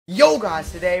Yo guys,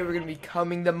 today we're gonna be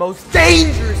becoming the most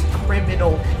dangerous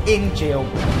criminal in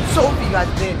Jailbreak. So if you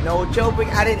guys didn't know, Jailbreak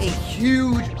added a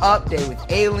huge update with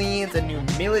aliens, a new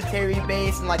military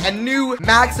base, and like a new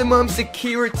maximum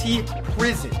security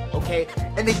prison, okay?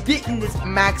 And to get in this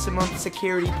maximum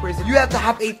security prison, you have to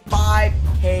have a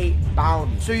 5K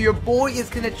bounty. So your boy is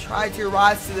gonna try to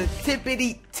rise to the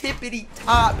tippity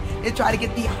top and try to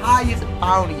get the highest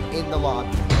bounty in the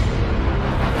lobby.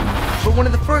 But one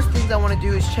of the first things I want to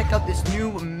do is check out this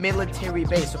new military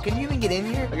base. So can you even get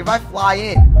in here? Like if I fly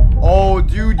in. Oh,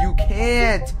 dude, you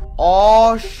can't.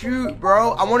 Oh, shoot,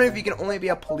 bro. I wonder if you can only be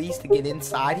a police to get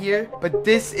inside here. But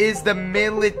this is the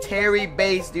military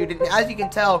base, dude. And as you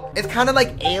can tell, it's kind of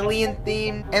like alien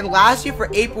themed. And last year for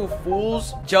April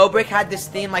Fools, Jailbreak had this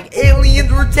theme like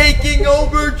aliens were taking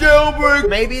over Jailbreak.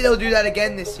 Maybe they'll do that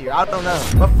again this year. I don't know.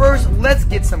 But first, let's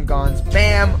get some guns.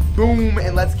 Bam, boom,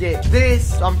 and let's get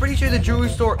this. So I'm pretty sure the jewelry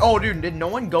store. Oh, dude, did no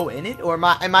one go in it? Or am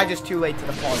I just too late to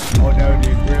the party? Oh, no,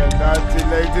 dude. We're not too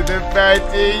late to the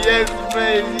party. Yes,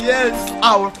 please. Yes,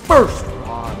 our first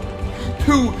run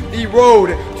to the road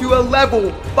to a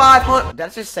level 500. Did I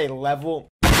just say level?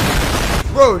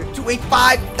 Road to a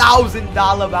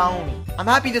 $5,000 bounty. I'm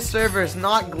happy the server is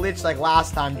not glitched like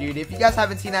last time, dude. If you guys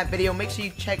haven't seen that video, make sure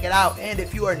you check it out. And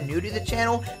if you are new to the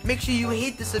channel, make sure you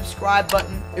hit the subscribe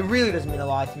button. It really does mean a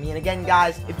lot to me. And again,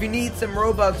 guys, if you need some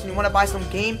Robux and you want to buy some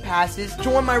game passes,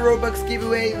 join my Robux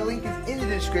giveaway. The link is in the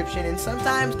description. And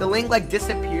sometimes the link like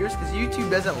disappears because YouTube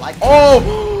doesn't like it.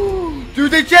 Oh, dude,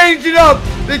 they changed it up.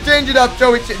 They changed it up.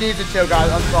 Joey needs to chill,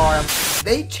 guys. I'm sorry.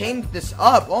 They changed this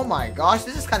up. Oh my gosh,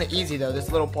 this is kind of easy though,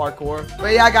 this little parkour.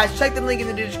 But yeah, guys, check the link in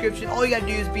the description. All you gotta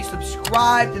do is be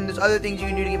subscribed, and there's other things you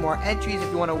can do to get more entries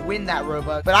if you want to win that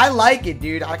Robux. But I like it,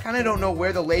 dude. I kind of don't know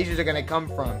where the lasers are gonna come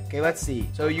from. Okay, let's see.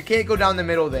 So you can't go down the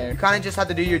middle there. You kind of just have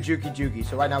to do your juki.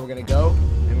 So right now we're gonna go,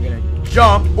 and we're gonna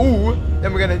jump. Ooh,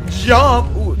 then we're gonna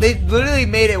jump. Ooh, they literally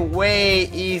made it way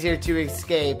easier to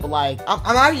escape. Like,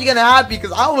 I'm actually gonna happy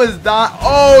because I was not.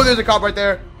 Oh, there's a cop right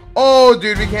there. Oh,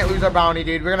 dude, we can't lose our bounty,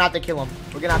 dude. We're gonna have to kill him.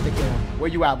 We're gonna have to kill him. Where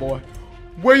you at, boy?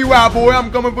 Where you at, boy?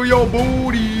 I'm coming for your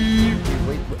booty. Dude,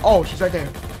 wait. Oh, she's right there.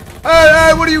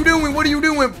 Hey, what are you doing? What are you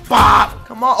doing? Bop.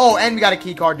 Come on. Oh, and we got a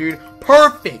key card, dude.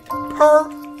 Perfect.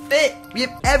 We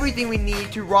have everything we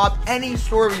need to rob any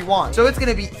store we want. So it's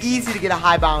gonna be easy to get a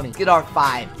high bounty. Get our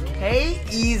 5K.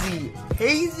 Easy.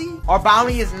 Hazy. Our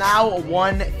bounty is now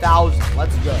 1,000.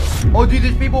 Let's go. Oh, dude,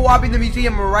 there's people robbing the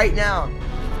museum right now.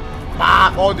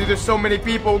 Bop. Oh, dude, there's so many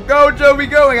people. Go, Joey,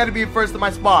 go. I gotta be first to my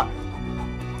spot.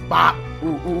 Bop.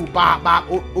 Ooh, bop,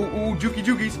 bop. Ooh,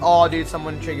 jukis. Oh, dude,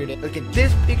 someone triggered it. Look at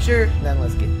this picture. Then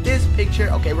let's get this picture.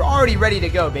 Okay, we're already ready to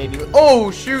go, baby.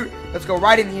 Oh, shoot. Let's go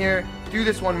right in here. Do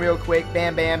this one real quick.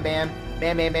 Bam, bam, bam.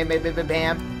 Bam, bam, bam, bam, bam, bam,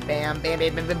 bam, bam,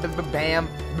 bam, bam, bam.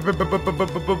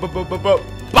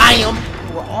 Bam.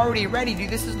 We're already ready, dude.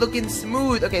 This is looking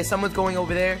smooth. Okay, someone's going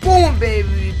over there. Boom,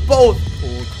 baby. Both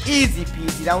pulled. Easy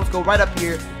peasy. Now let's go right up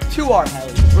here to our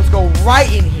heli. Let's go right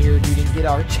in here, dude, and get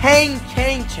our chain.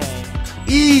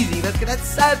 Easy. Let's get that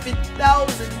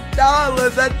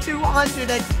 $7,000 at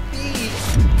 200 at speed.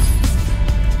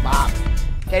 Bop.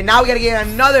 Okay, now we gotta get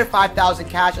another 5,000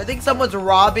 cash. I think someone's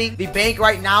robbing the bank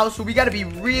right now, so we gotta be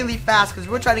really fast because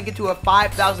we're trying to get to a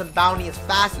 5,000 bounty as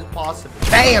fast as possible.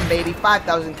 Bam, baby,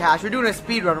 5,000 cash. We're doing a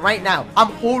speed run right now.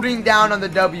 I'm holding down on the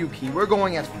W key. We're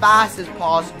going as fast as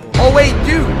possible. Oh, wait,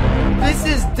 dude. This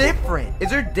is different. Is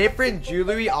there different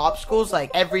jewelry obstacles like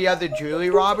every other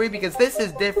jewelry robbery? Because this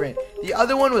is different. The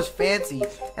other one was fancy.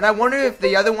 And I wonder if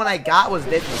the other one I got was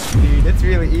different. Dude, it's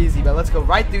really easy. But let's go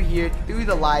right through here, through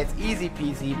the lights. Easy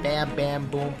peasy. Bam, bam,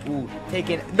 boom. Ooh,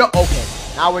 no, okay.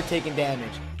 Now we're taking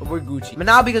damage. But we're Gucci. But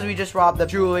now because we just robbed the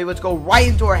jewelry, let's go right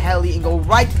into our heli and go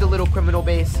right to the little criminal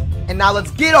base. And now let's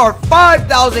get our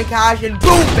 5,000 cash and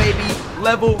boom, baby.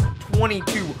 Level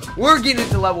 22. We're getting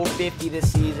to level 50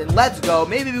 this season. Let's go.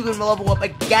 Maybe we can level up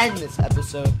again this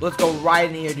episode. Let's go right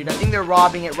in here, dude. I think they're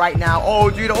robbing it right now. Oh,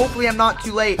 dude, hopefully I'm not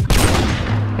too late.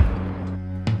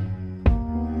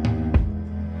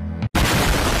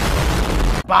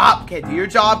 Bop. Okay, do your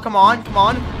job. Come on.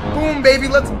 Boom, baby.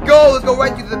 Let's go. Let's go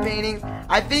right through the paintings.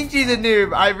 I think she's a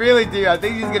noob. I really do. I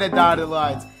think she's gonna die to the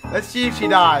lights. Let's see if she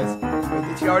dies. Wait,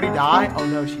 did she already die? Oh,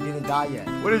 no, she didn't die yet.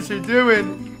 What is she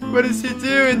doing? What is she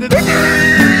doing?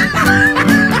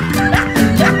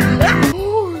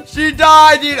 She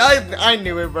died, dude. I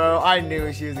knew it, bro. I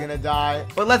knew she was gonna die.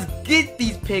 But let's get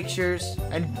these pictures.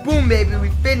 And boom, baby, we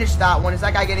finished that one. Is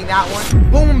that guy getting that one?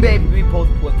 Boom, baby, we both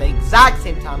pulled at the exact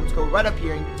same time. Let's go right up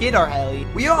here and get our heli.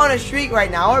 We are on a streak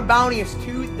right now. Our bounty is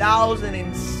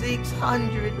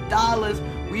 $2,600.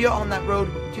 we are on that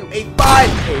road to a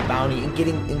 5K bounty and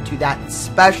getting into that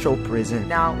special prison.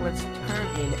 Now, let's turn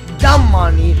in the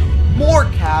money, more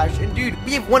cash, and dude,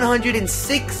 we have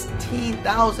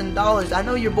 $116,000. I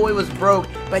know your boy was broke,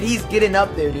 but he's getting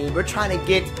up there, dude. We're trying to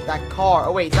get that car.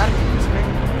 Oh, wait, is that a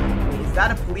policeman? Wait, is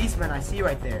that a policeman I see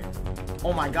right there?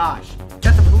 Oh my gosh,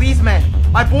 that's a policeman.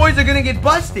 My boys are gonna get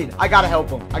busted. I gotta help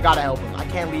him. I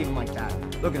can't leave him like that.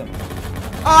 Look at him.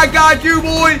 I got you,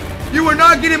 boy. You are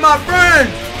not getting my friends.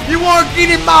 You are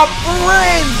getting my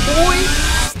friends, boy.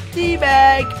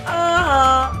 Teabag.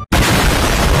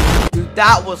 Dude,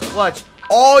 that was clutch.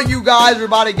 All you guys were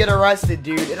about to get arrested,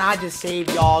 dude, and I just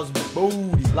saved y'all's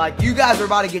booty. Like, you guys were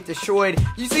about to get destroyed.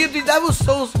 You see, dude, that was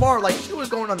so smart. Like, she was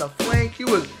going on the flank. She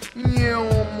was,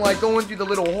 like, going through the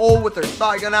little hole with her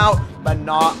shotgun out, but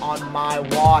not on my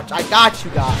watch. I got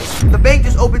you guys. The bank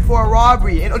just opened for a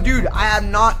robbery, and, oh, dude, I have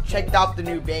not checked out the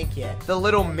new bank yet. The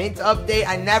little mint update,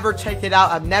 I never checked it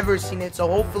out. I've never seen it, so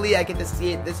hopefully I get to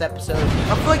see it this episode.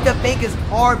 I feel like the bank is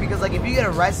hard because, like, if you get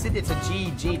arrested, it's a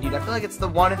GG, dude. I feel like it's the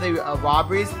one of the robberies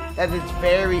that it's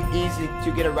very easy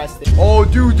to get arrested. Oh,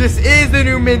 dude, this is the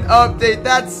new mint update.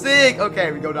 That's sick.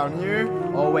 Okay, we go down here.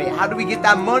 Oh, wait, how do we get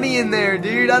that money in there,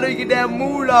 dude? How do we get that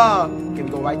moolah? Can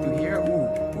we go right through here? Ooh.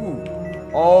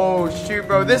 Oh, shoot,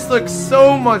 bro. This looks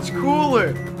so much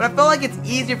cooler. But I feel like it's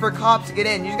easier for cops to get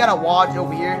in. You just gotta watch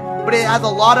over here. But it has a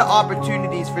lot of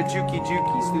opportunities for jukis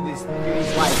through these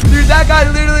lights. Dude, that guy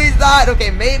literally died.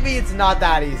 Okay, maybe it's not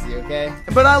that easy, okay?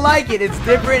 But I like it. It's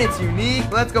different. It's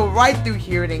unique. Let's go right through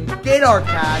here and get our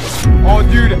cash. Oh,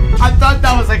 dude, I thought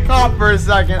that was a cop for a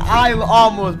second. I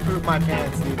almost pooped my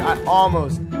pants, dude. I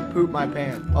almost pooped my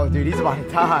pants. Oh, dude, he's about to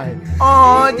die.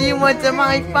 Oh, do you want some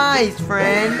high fives,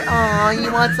 friend? Oh,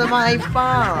 you want some high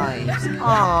fives?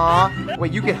 Aw.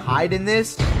 Wait, you can hide in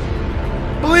this?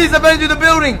 Police have entered the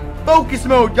building. Focus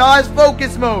mode, guys.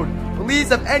 Focus mode. Police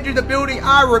have entered the building.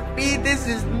 I repeat, this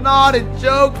is not a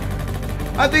joke.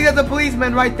 I think that's a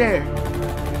policeman right there.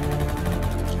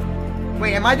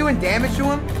 Wait, am I doing damage to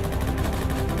him?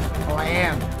 Oh, I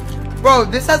am. Bro,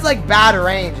 this has like bad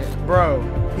range. Bro,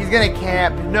 he's gonna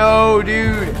camp. No,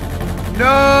 dude.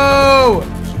 No.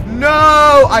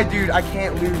 Dude, I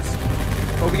can't lose.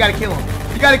 Oh, we gotta kill him.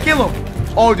 We gotta kill him.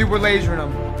 Oh, dude, we're lasering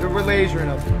him. Dude, we're lasering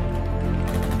him.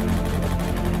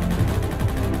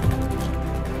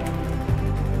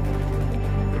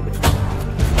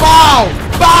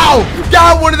 Bow!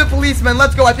 Got one of the policemen.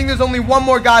 Let's go. I think there's only one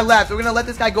more guy left. We're gonna let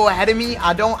this guy go ahead of me.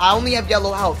 I only have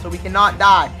yellow health, so we cannot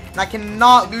die. And I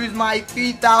cannot lose my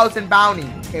 3,000 bounty.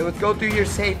 Okay, let's go through here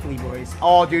safely, boys.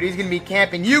 Oh, dude, he's gonna be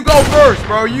camping. You go first,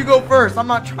 bro. You go first. I'm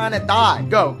not trying to die.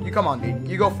 Go. You come on, dude.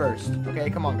 You go first.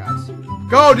 Okay, come on, guys.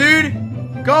 Go, dude.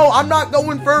 Go. I'm not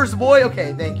going first, boy.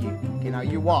 Okay, thank you. Okay, now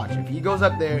you watch. If he goes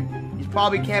up there, he's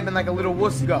probably camping like a little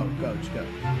wussy. Go. Just go.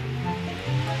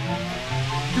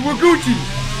 Dude, we're Gucci.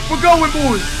 We're going,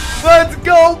 boys. Let's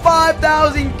go.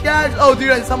 5,000 cash. Oh,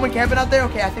 dude, is someone camping out there?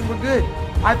 Okay, I think we're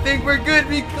good.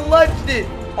 We clutched it.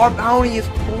 Our bounty is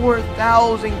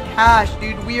 4,000 cash,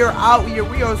 dude. We are out here.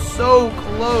 We are so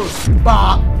close.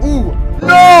 Bah. Ooh.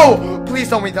 No. Please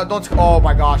don't. Oh,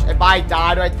 my gosh. If I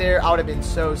died right there, I would have been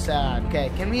so sad. Okay,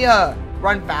 can we,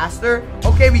 run faster?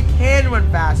 Okay, we can run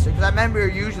faster because I remember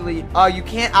usually you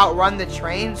can't outrun the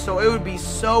train, so it would be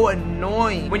so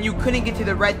annoying when you couldn't get to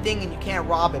the red thing and you can't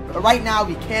rob it. But right now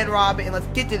we can rob it, and let's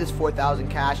get to this 4,000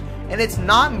 cash, and it's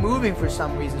not moving for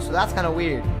some reason, so that's kind of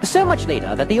weird. So much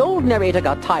later that the old narrator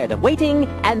got tired of waiting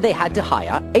and they had to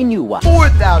hire a new one.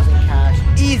 4,000 cash,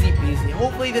 easy peasy.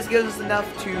 Hopefully this gives us enough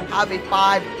to have a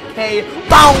 5K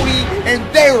bounty, and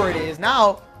there it is.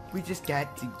 Now we just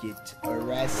got to get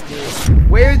arrested.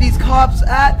 Where are these cops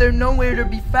at? They're nowhere to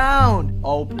be found.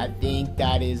 Oh, I think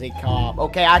that is a cop.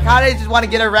 Okay, I kind of just want to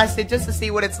get arrested just to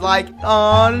see what it's like.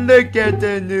 Oh, look at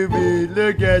the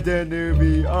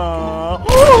newbie. Oh,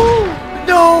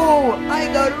 no, I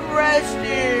got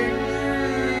arrested.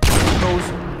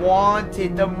 Most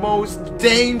wanted, the most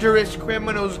dangerous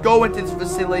criminals go into this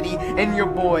facility, and your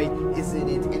boy is in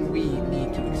it, and we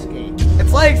need to escape.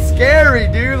 It's like scary,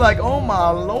 dude. Like, oh my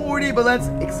lordy, but let's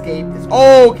escape this.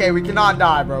 Oh, okay, we cannot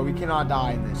die, bro. We cannot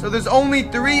die in this. So there's only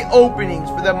 3 openings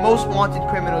for the most wanted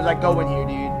criminals that go in here,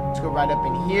 dude. Let's go right up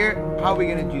in here. How are we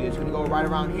gonna do this? We're gonna go right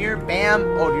around here.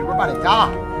 Bam. Oh, dude, we're about to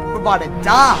die. We're about to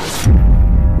die.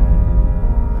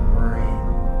 We're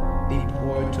in the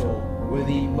portal where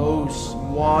the most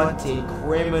wanted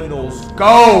criminals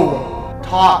go.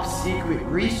 Top secret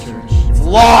research. It's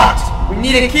locked. We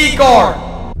need a key card.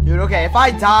 Dude, okay, if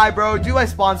I die, bro, do I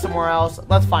spawn somewhere else?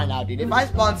 Let's find out, dude. If I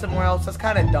spawn somewhere else, that's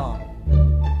kind of dumb.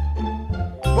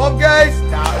 Well, guys,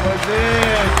 that was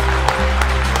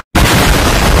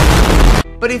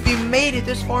it. But if you made it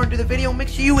this far into the video, make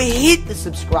sure you hit the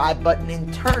subscribe button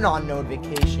and turn on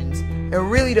notifications. It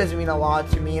really does mean a lot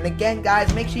to me. And again,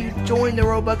 guys, make sure you join the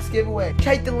Robux giveaway.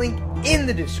 Check the link in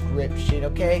the description,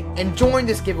 okay? And join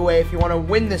this giveaway if you want to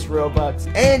win this Robux.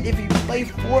 And if you play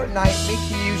Fortnite, make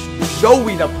sure you use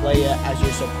Joey the Player as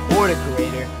your supporter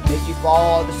creator. Make sure you follow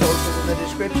all the socials in the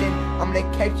description. I'm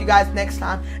gonna catch you guys next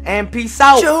time, and peace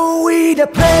out. Joey the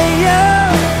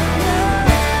Player,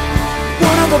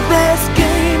 one of the best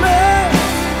gamers.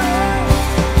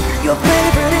 Your